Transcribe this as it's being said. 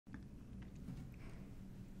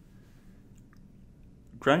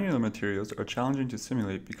Granular materials are challenging to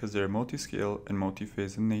simulate because they are multi-scale and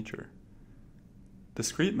multi-phase in nature.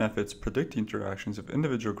 Discrete methods predict the interactions of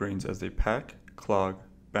individual grains as they pack, clog,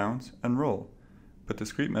 bounce, and roll, but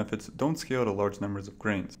discrete methods don't scale to large numbers of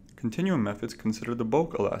grains. Continuum methods consider the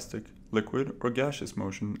bulk elastic, liquid, or gaseous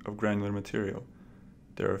motion of granular material.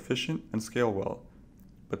 They are efficient and scale well,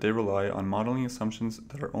 but they rely on modeling assumptions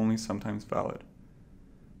that are only sometimes valid.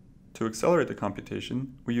 To accelerate the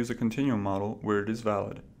computation, we use a continuum model where it is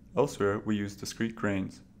valid. Elsewhere, we use discrete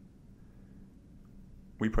grains.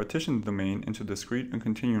 We partition the domain into discrete and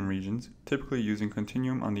continuum regions, typically using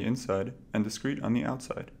continuum on the inside and discrete on the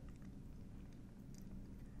outside.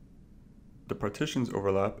 The partitions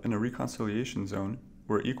overlap in a reconciliation zone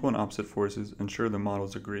where equal and opposite forces ensure the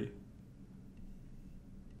models agree.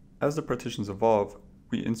 As the partitions evolve,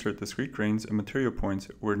 we insert discrete grains and material points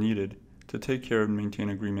where needed to take care and maintain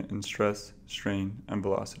agreement in stress, strain, and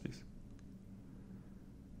velocities.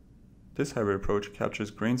 This hybrid approach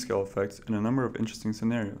captures grain scale effects in a number of interesting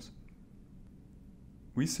scenarios.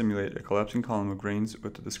 We simulate a collapsing column of grains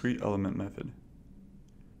with the discrete element method.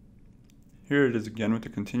 Here it is again with the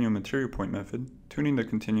continuum material point method, tuning the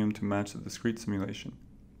continuum to match the discrete simulation.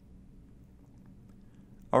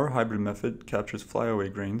 Our hybrid method captures flyaway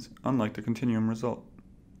grains, unlike the continuum result.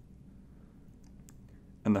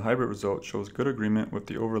 And the hybrid result shows good agreement with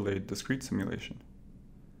the overlaid discrete simulation.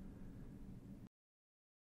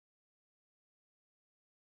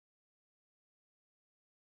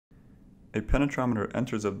 A penetrometer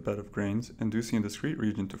enters a bed of grains, inducing a discrete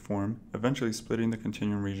region to form, eventually splitting the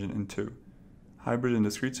continuum region in two. Hybrid and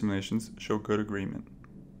discrete simulations show good agreement.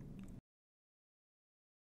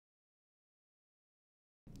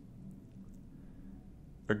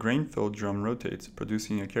 A grain-filled drum rotates,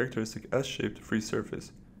 producing a characteristic S-shaped free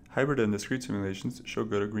surface. Hybrid and discrete simulations show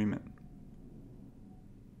good agreement.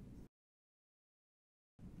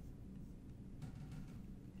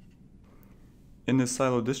 In this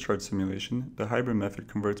silo discharge simulation, the hybrid method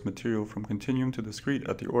converts material from continuum to discrete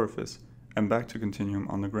at the orifice and back to continuum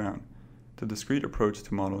on the ground. The discrete approach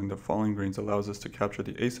to modeling the falling grains allows us to capture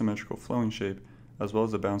the asymmetrical flowing shape as well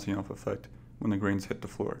as the bouncing off effect when the grains hit the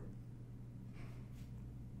floor.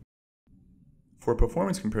 For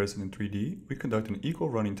performance comparison in 3D, we conduct an equal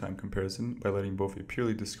running time comparison by letting both a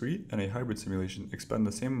purely discrete and a hybrid simulation expend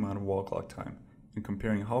the same amount of wall clock time and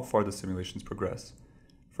comparing how far the simulations progress.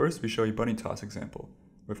 First, we show a bunny toss example.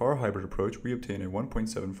 With our hybrid approach, we obtain a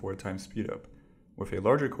 1.74 times speedup. With a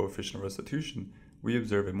larger coefficient of restitution, we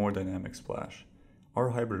observe a more dynamic splash. Our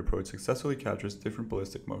hybrid approach successfully captures different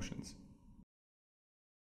ballistic motions.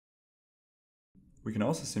 We can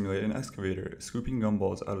also simulate an excavator scooping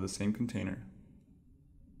gumballs out of the same container.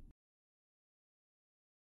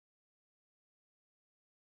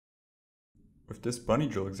 With this bunny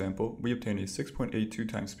drill example, we obtain a 6.82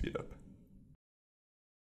 times speedup.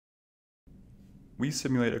 We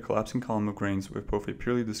simulate a collapsing column of grains with both a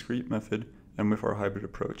purely discrete method and with our hybrid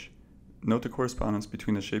approach. Note the correspondence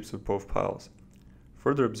between the shapes of both piles.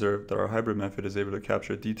 Further observe that our hybrid method is able to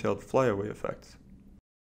capture detailed flyaway effects.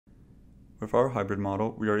 With our hybrid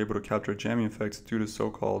model, we are able to capture jamming effects due to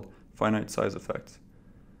so-called finite size effects.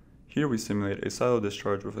 Here we simulate a silo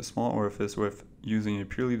discharge with a small orifice with, using a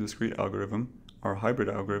purely discrete algorithm, our hybrid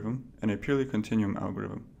algorithm, and a purely continuum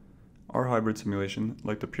algorithm. Our hybrid simulation,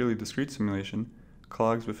 like the purely discrete simulation,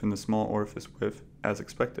 clogs within the small orifice width as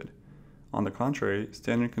expected. On the contrary,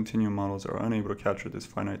 standard continuum models are unable to capture this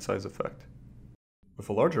finite size effect. With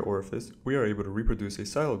a larger orifice, we are able to reproduce a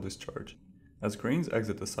silo discharge. As grains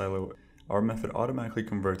exit the silo, our method automatically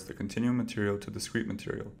converts the continuum material to discrete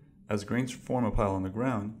material. As grains form a pile on the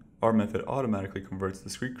ground, our method automatically converts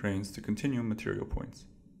discrete grains to continuum material points.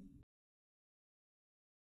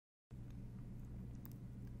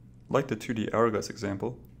 Like the 2D Hourglass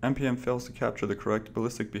example, MPM fails to capture the correct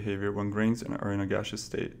ballistic behavior when grains are in a gaseous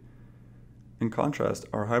state. In contrast,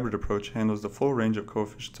 our hybrid approach handles the full range of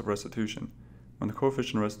coefficients of restitution. When the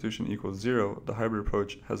coefficient of restitution equals 0, the hybrid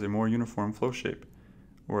approach has a more uniform flow shape,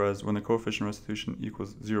 whereas when the coefficient of restitution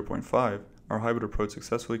equals 0.5, our hybrid approach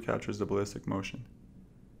successfully captures the ballistic motion.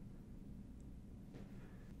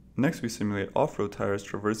 Next, we simulate off-road tires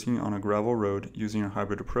traversing on a gravel road using our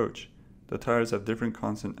hybrid approach. The tires have different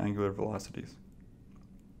constant angular velocities.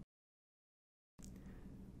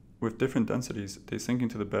 With different densities, they sink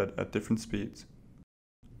into the bed at different speeds.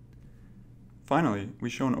 Finally, we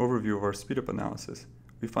show an overview of our speedup analysis.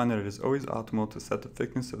 We find that it is always optimal to set the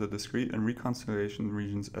thickness of the discrete and reconciliation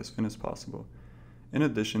regions as thin as possible. In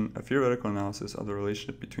addition, a theoretical analysis of the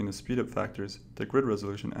relationship between the speedup factors, the grid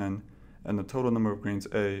resolution n, and the total number of grains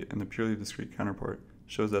A in the purely discrete counterpart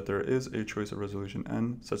shows that there is a choice of resolution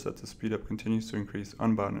n such that the speedup continues to increase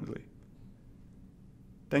unboundedly.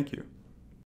 Thank you.